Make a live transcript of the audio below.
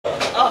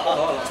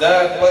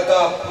देख पता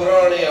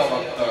पुराने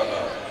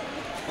वक्ताना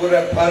पूरे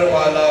फर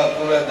वाला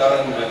पूरे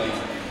दान गली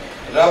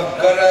रब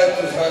करे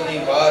तुसानी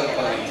बार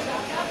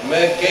परी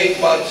मैं कई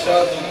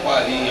बादशाह तू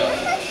पाली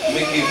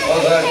मिकी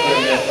फजर के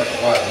मैं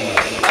पटवाली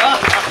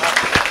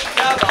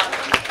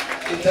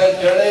इधर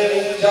जड़े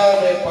विचा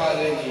में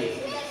पाले नहीं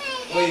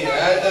कोई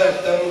हैदर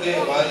तमगे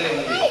वाले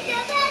नहीं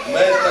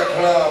मैं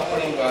तखना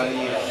अपनी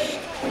बारी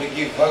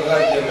मिकी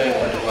फजर के मैं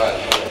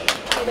पटवाली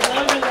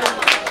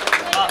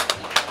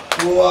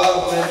तू आप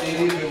मैं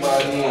तेरी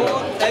बीमारी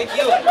थैंक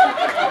यू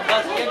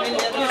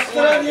इस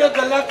तरह दी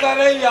गल्ला कर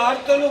रहे यार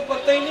तेनू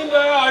पता ही नहीं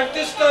मैं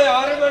आर्टिस्ट है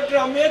यार मैं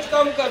ड्रामे च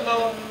काम करना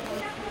वा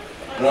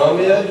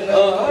ड्रामे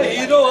हां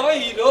हीरो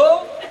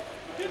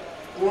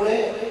कौन है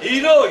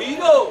हीरो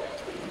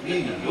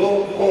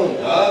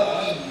होंदा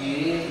की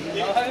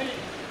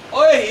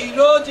ओए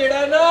हीरो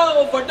जेड़ा ना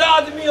वो बड़ा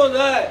आदमी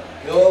होता है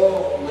क्यों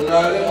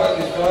मनारे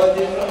पाकिस्तान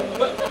जी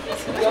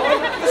यार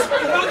किस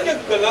तरह की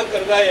गल्ला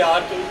कर रहा है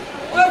यार तू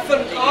ओए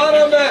फनकार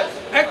है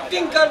मैं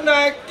एक्टिंग करना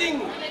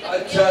एक्टिंग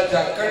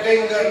अच्छा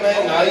कटिंग करना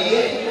है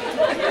नाइए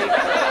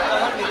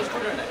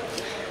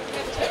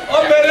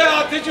और मेरे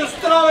हाथ च उस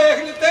तरह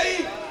देख लेते ही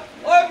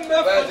ओए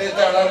मैं वैसे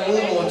तेरा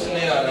मुंह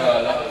मोचने आ रहा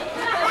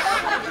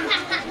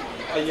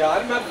है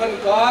यार मैं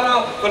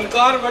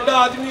फनकार बड़ा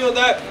आदमी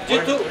होता है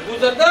जितू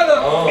गुजरदा ना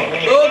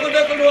लोग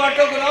उदे कोल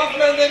ऑटोग्राफ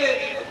लेंदे ने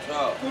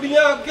अच्छा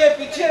कुड़ियां आगे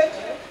पीछे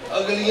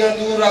अगलियां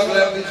दूर रख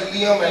ले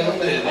पिछलियां मैनू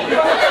दे दे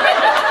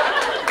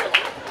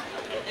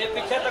ये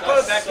पीछे तको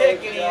बैठे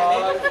किड़ियां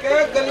ने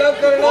क्या गल्ला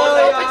करना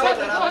यार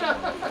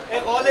ए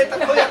गोले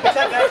तको या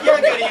पीछे बैठियां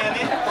किड़ियां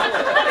ने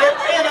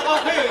ए ना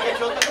ऑफे के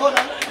शो तको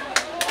ना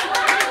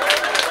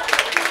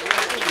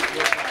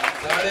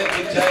सारे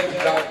पीछे एक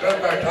डॉक्टर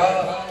बैठा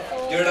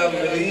जेड़ा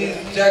मरीज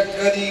चेक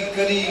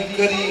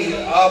करी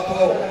आप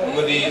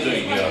मरीज हो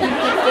गया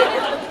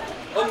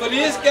और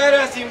मरीज कह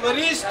रहा सी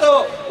मरीज तो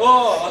वो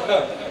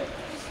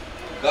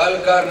गल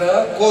करना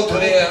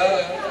कोथरे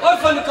और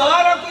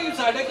फनकार है कोई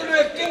साडे को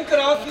एक्टिंग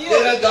करा की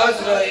तेरा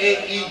दस रहा है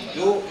कि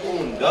जो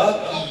होंदा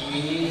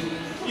की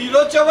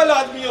हीरो चवल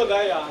आदमी होता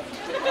है यार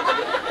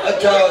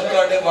अच्छा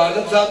ਤੁਹਾਡੇ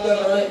वालिद साहब का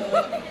नाम है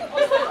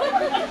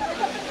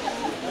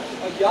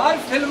यार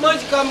फिल्म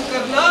च काम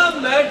करना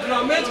मैं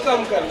ड्रामे च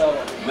काम करना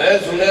मैं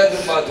सुनया तू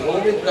बाथरूम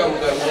में काम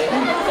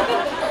करना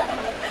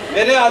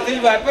मेरे हाथ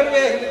में वाइपर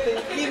देख लेते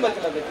की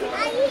मतलब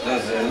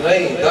है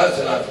नहीं दस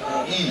ना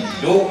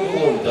हीरो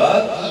होंदा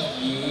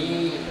की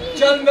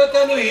चल मैं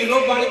तेनु हीरो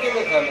बन के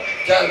दिखाना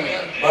चल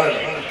बन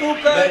तू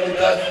कह मैंने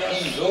दस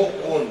हीरो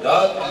होंदा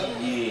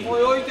की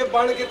ओए ओए ते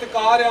बन के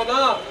तका रहा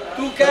ना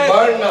तू कह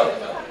बनना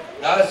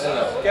दस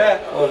ना क्या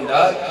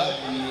होंदा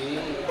की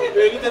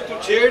मेरी तो तू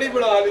छेड़ ही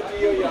बना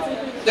लेती हो यार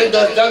ते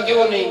दसदा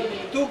क्यों नहीं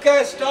तू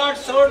कह स्टार्ट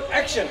साउंड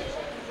एक्शन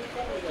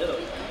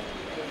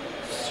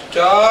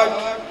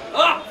स्टार्ट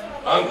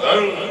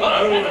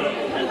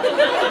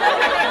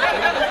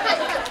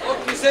ओ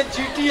किसे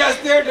जीटीएस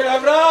दे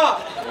ड्राइवरा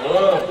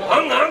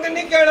हंग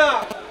नहीं कहना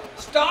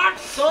स्टार्ट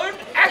साउंड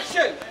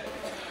एक्शन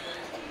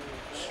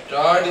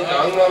स्टार्ट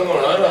हंग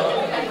होना ना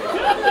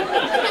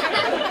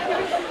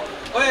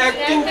ओए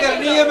एक्टिंग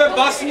करनी है मैं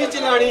बस नहीं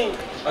चलानी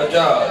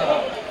अच्छा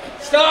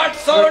स्टार्ट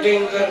साउंड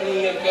शूटिंग करनी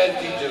है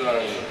कैंची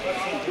चलानी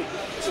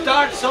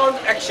start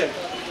sound action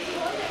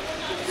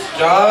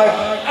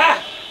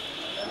start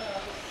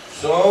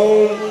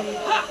sound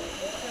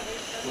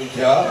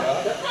क्या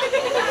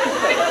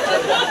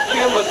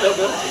मतलब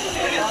है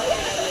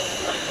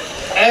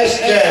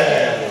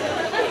एक्शन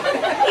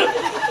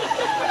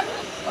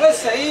अरे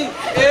सही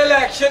एल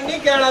एक्शन नहीं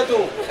कहना तू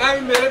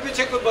कहीं मेरे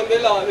पीछे कोई बंदे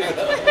ला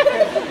देगा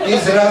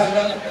तीसरा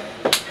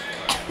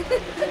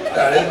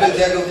तारे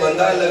पीछे कोई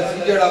बंदा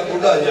लग जड़ा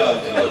बुढ़ा जाओ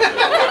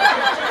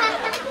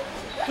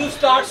तू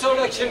स्टार्ट साउंड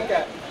एक्शन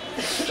कह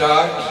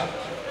स्टार्ट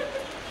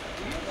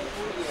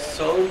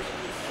साउंड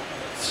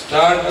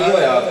स्टार्ट नहीं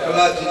होया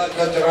क्लच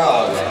कचरा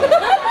आ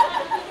गया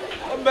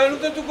मैंने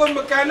तो तू कोई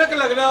मैकेनिक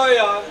लग रहा हो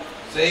यार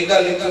सही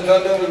गल एक तो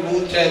ना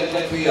मुंह चैन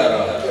कॉफी आ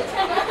रहा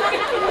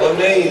और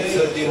नहीं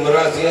सच्ची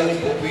मरासियां नहीं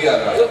कॉफी आ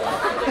रहा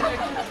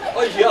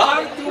और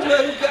यार तू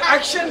मेरे को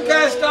एक्शन का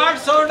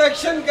स्टार्ट साउंड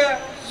एक्शन का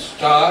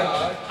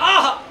स्टार्ट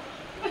आह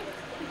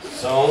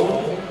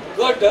साउंड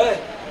गुड है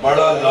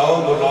बड़ा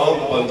लॉन्ग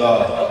बंदा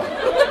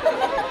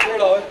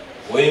थोड़ा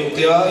वो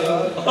इम्तियाज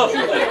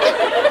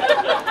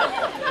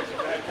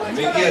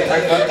मिकी था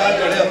गलता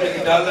जड़े अपनी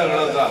गिटार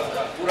लगना था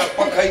पूरा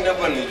पक्का ही ना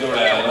बनी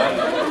जोड़ाया ना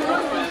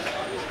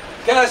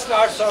क्या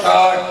स्टार्ट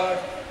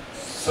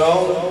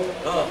साउंड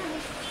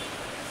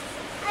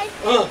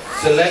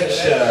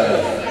सिलेक्शन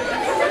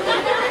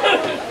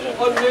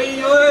और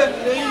नहीं हो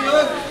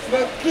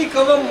मैं की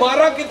कब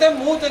मारा किते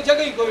मुंह ते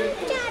जगह ही कोई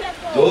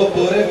दो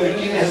बोरे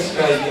मिट्टी ने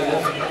सिखाई ना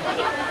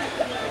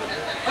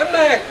और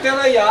मैं एक्टर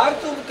है यार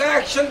तू का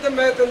एक्शन ते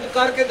मैं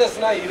करके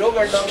दसना हीरो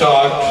बनना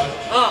स्टार्ट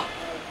हां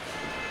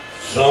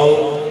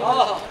साउंड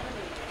हां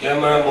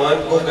कैमरा मैन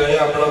को कहे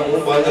अपना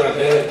मुंह बंद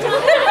रखे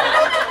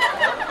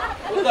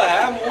उसका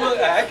है मुंह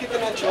है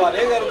कितना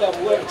छुआरे करता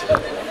मुंह अच्छा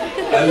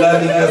अल्लाह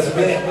की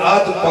कसम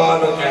आद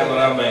पान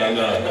कैमरा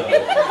मैन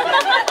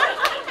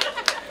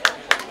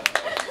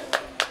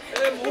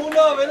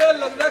वे ना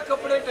लगदा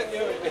कपड़े टंगे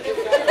हुए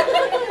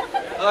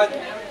हां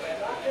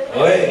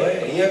ओए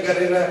ये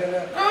करे ना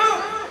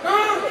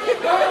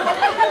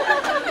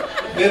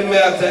फिर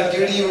मैं आखा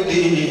चिड़ी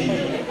उड़ी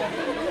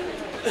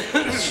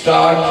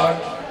स्टार्ट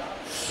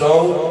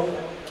सॉन्ग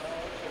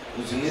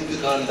उसने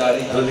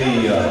दुकानदारी खोली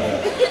यार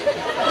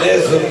दे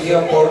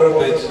सुर्खियां पाउडर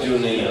बेच जो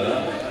नहीं है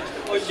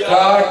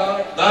स्टार्ट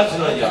दस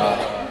ना यार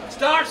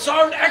स्टार्ट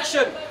साउंड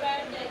एक्शन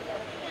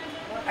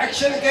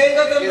एक्शन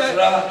कहेगा तो मैं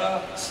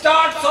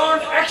स्टार्ट साउंड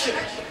एक्शन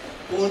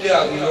मुझे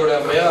आगे जोड़ा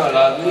मैं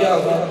हालात नहीं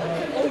आगा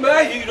ओ मैं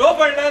हीरो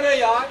बनना है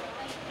यार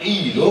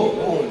हीरो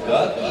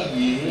होगा कि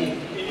ये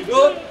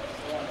हीरो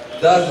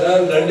 10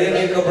 रन डंडे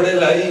ने कपड़े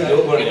लाई हीरो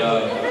बनया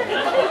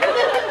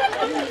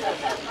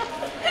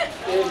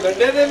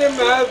गड्ढे ने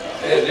मैं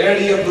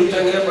रेडी अब्दुल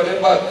चंगे बड़े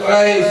बात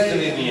कराए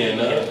स्त्री नहीं है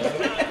ना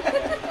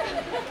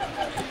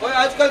और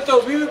आजकल तो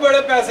भी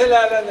बड़े पैसे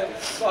ले लेने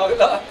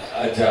पागला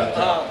अच्छा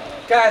हां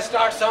क्या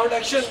स्टार्ट साउंड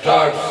एक्शन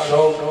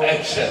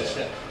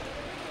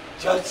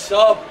जज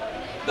साहब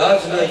 10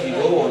 ना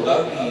हीरो होगा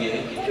कि ये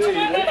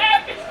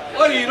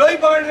और हीरो ही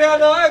बन रहा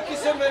ना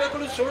किसे मेरे को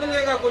सुन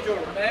लेगा कुछ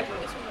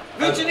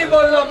बीच नहीं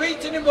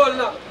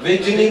बोलना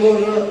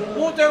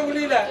मुंह ते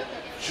उंगली ले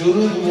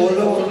शुरू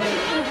बोलो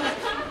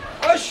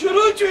और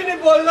शुरू च ही नहीं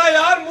बोलना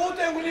यार मुंह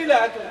ते उंगली ला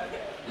तू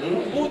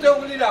मुंह ते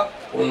उंगली ला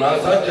वो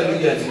नासा चली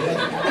गया जी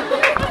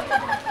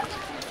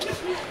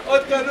और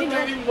तेरे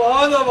मेरी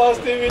मां दा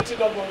वास्ते विच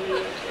ना बोली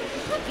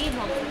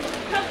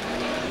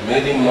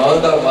मेरी मां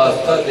दा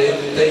वास्ता दे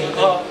देते ही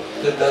तो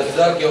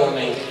दसदा क्यों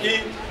नहीं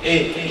ए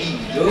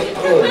हीरो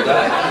होगा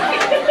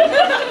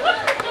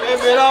ये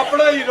मेरा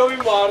अपना हीरो भी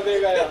मार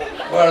देगा यार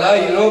बड़ा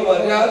हीरो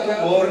बनया तो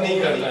बोर नहीं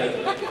करना है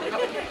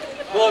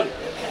बोल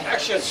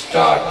एक्शन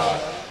स्टार्ट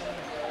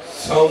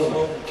साउंड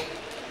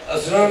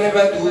असरा ने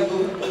मैं दूर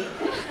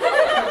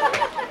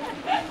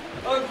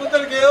और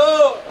कुतर गयो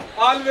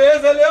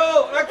ऑलवेज हेलो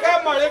क्या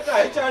मारे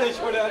टाई चाड़े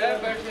छोड़ा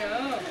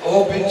ओ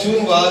पिछू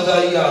आवाज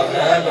आई आ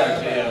मैं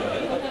बैठे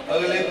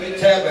अगले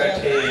पीछे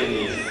बैठे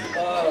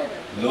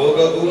लोग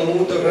अगू मुंह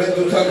तकड़े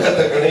दूसरा का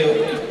तकड़े हो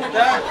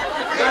क्या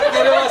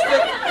तेरे वास्ते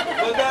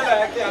बंदा है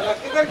क्या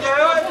किधर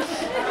गया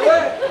है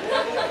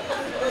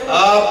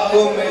आपको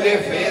मेरे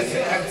फेस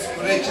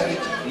एक्सप्रेशन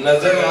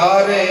नजर आ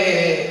रहे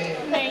हैं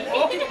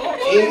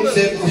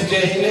इनसे पूछे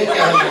ही नहीं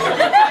क्या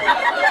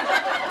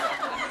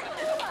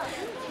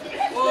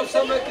वो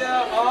समय क्या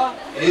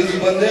इस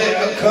बंदे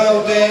अखा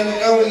उते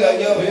इनका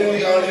मिलाइया फिर भी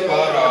आने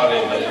बाहर आ रहे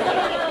हैं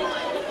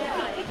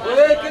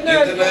जितना ये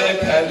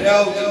फैलिया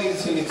उतनी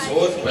सी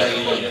सोच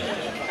फैली है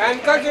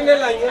एनका किने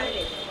लाइया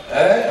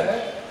हैं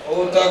ओ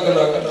तक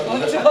ना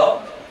अच्छा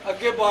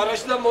अगे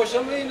बारिश का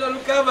मौसम है इन्होंने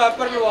क्या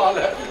वैपर लवा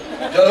ले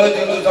चलो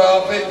जी तो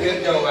आप ही फिर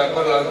जाओ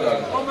वैपर लग कर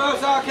और मैं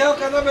उसे आख्या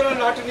कहना मेरा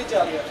नट नहीं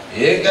चल रहा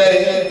ये क्या है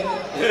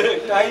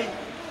टाई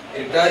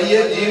इटाइए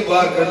जी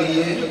बाहर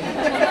करिए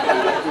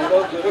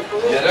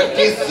जरा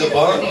किस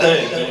जुबान है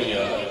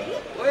दुनिया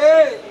ओए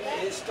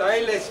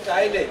स्टाइल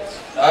है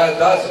आ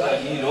 10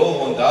 हीरो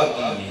होंदा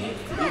की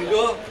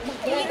हीरो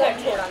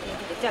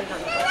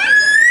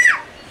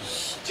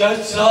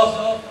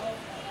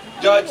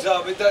जज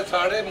साहब इधर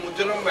सारे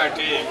मुजरम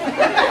बैठे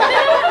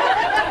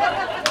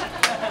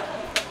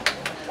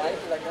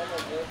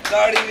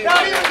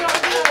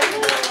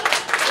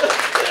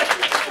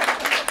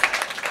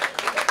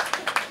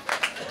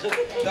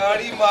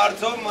दाढ़ी मार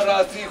सो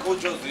मरासी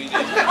खुश हो सी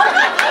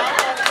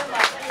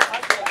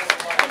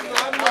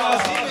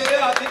मरासी मेरे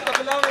हाथी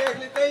तबला देख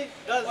लेते ही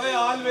ओए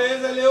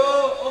ऑलवेज लियो ओ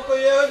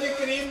कोई एहो जी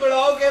क्रीम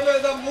बनाओ के मैं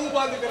दा मुंह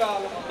बंद करा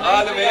लो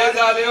ऑलवेज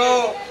लियो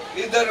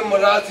इधर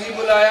मरासी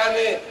बुलाया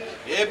ने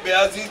ये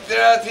 82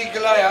 83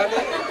 खिलाया ने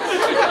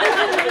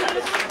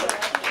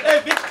ए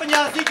बिच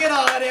 85 के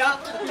रहा रहा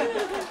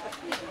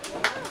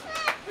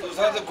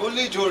तुसा तो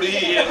खुली छोड़ी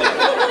है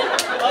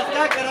बस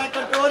क्या करा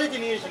कंट्रोल ही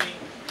नहीं इसनी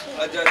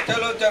अच्छा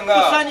चलो चंगा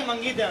गुस्सा नहीं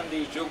मंगी ते आंदी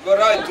शुक्र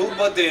है तू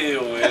बदे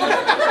होए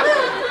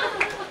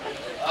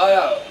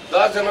आया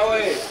 10 ना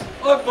होए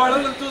और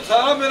बड़न तू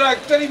सारा मेरा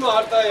एक्टर ही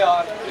मारता है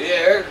यार ये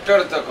एक्टर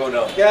तक हो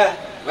ना क्या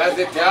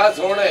वैसे क्या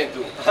सोना है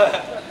तू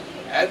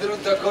इधर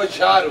तको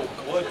शाहरुख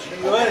ओ जी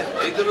ओए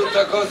इधर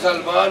तको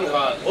सलमान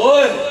खान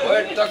ओए ओए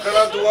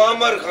टकरा तू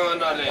आमिर खान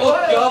आले ओ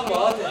क्या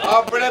बात है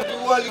अपने बू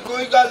वाली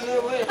कोई गल नहीं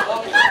ओए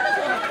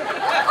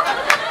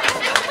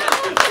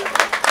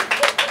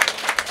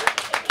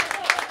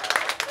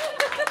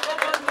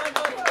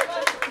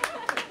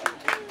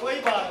कोई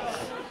बात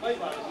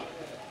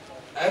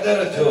इधर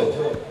जो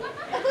तू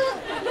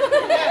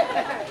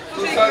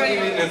साकी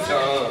भी नसा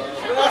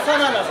ऐसा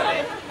ना ना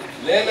सके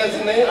ले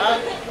नसने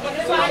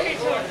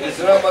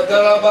इसरा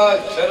मतलब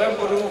शर्म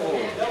प्रूफ हो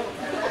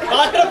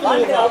वाटर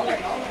प्रूफ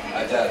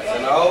अच्छा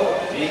सुनाओ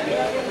ठीक है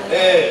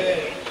ए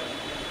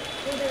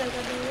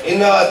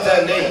इना आता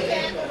नहीं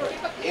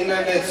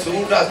इन्होंने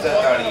सूट आता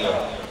ताड़ियां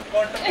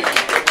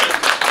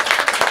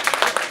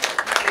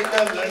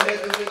इन्हें लंडे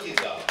तो नहीं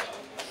जीता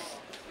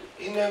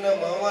इन्होंने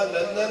मामा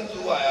लंदन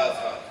तू आया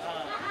था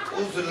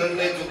उस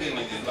लड़ने चुके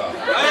नहीं जीता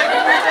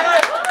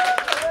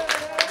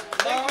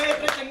मावे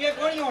चंगे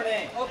कोई होने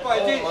ओ भाई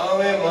जी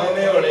मामे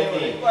मामे होने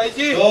नहीं भाई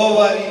जी 2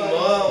 बारी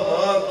मां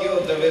मां क्यों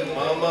तो फिर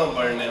मामा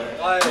बनने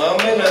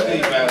मामे ना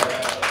कोई पैर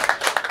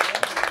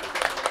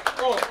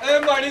ओ ए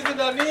माड़ी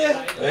जनानी है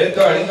ए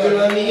ਤੁਹਾਡੀ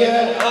ਜਨਾਨੀ है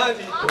हां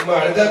जी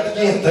तुम्हारे दा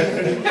की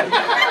तकड़ी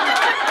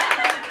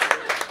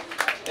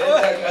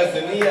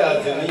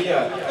असनिया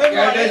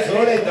कहते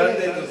सोने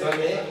दंदे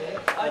तुसने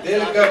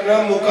दिल करना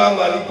मुका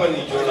मारी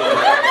पनी छोड़ा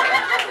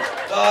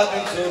साथ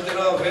ही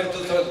सोचना फिर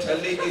तुसा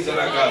छली की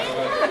सरा का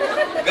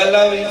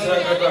गल्ला भी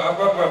सरा का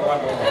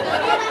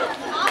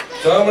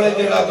सामने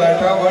जड़ा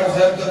बैठा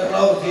व्हाट्सएप देखना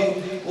होती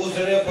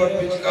उसने पर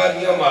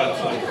पिचकारियां मार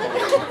छोड़ी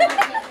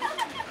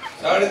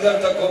साढ़े दर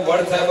तक को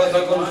व्हाट्सएप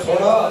तक को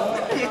सोना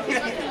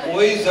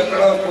कोई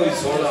सकड़ा कोई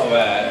सोना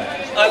हुआ है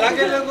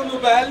हालांकि लोगों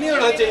मोबाइल नहीं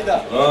होना चाहिए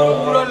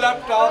पूरा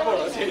लैपटॉप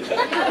होना चाहिए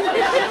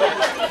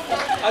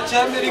अच्छा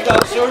मेरी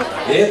गल सुन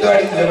ये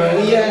तुम्हारी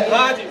जनानी है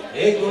हां जी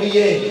ए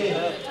कुड़िए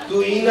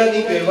तू इना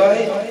दी बेवा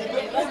है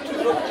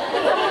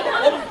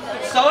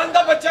इंसान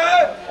दा बच्चा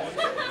है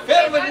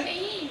फिर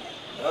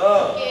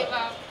हां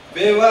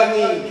बेवा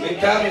नहीं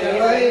मिठा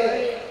मिलना है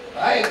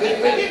आए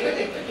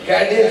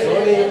कैडे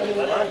सोने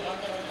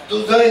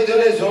तुसा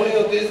इतने सोने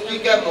होते इसकी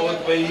क्या मौत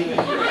पई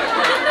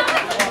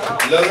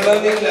लगना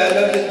नहीं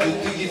लैला ने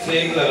जूती की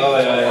सेक लगा हुआ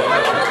है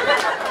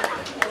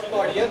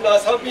बढ़िया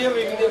नासा भी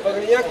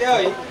बगड़ियां क्या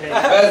हुई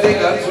वैसे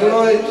घर सुनो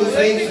तू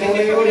सही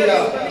सोने हो या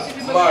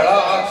माड़ा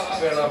आंख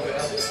पेड़ा पे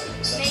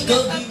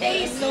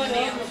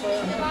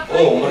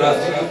ओ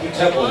मरासी के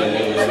पीछे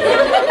बोले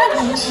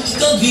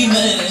कभी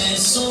मैं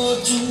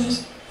सोचूं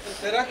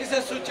तेरा किसे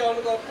स्विच ऑन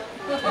कर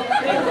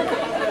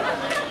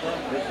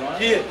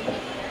ये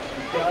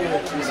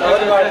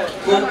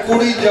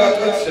कुड़ी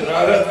जाकर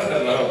शरारत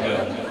करना पे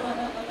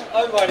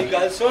अब बड़ी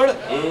गल सुन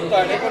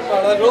ताने पर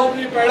माड़ा रोब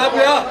नहीं पैड़ा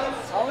पिया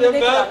ते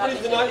मैं अपनी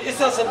जनानी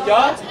इसा समझा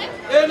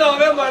ए ना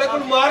होवे माड़े को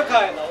मार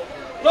खाए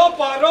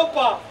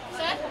रोपा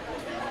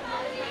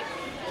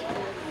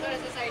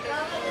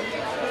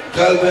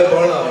चल मैं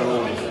बना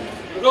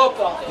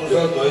रोपा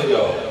तुसा धोई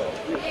जाओ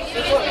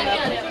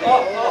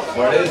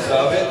बड़े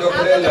सावे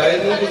कपड़े लाए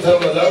नहीं तुसा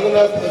मलंग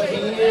ना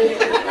पसीने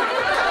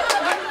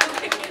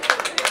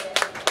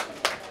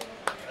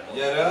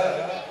जरा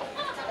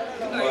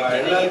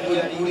मारना कोई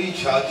पूरी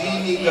शादी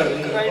नहीं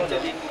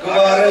करनी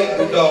कुमारा ही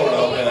बुढ़ा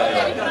होना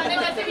है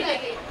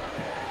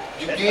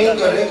यकीन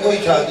करे कोई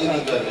शादी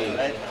नहीं करनी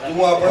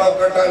तू अपना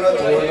कटा ना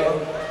छोड़ना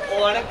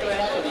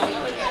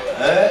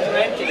है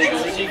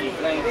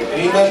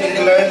इना की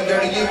क्लाइंट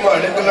जड़गी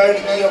माड़े क्लाइंट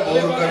की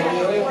बोर करनी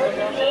है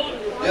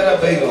जरा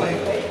भाई हो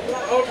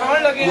उठान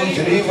लगे कोई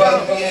शरीफ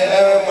आदमी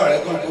है माड़े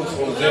को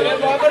सुन से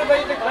बाबर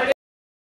भाई ते खड़े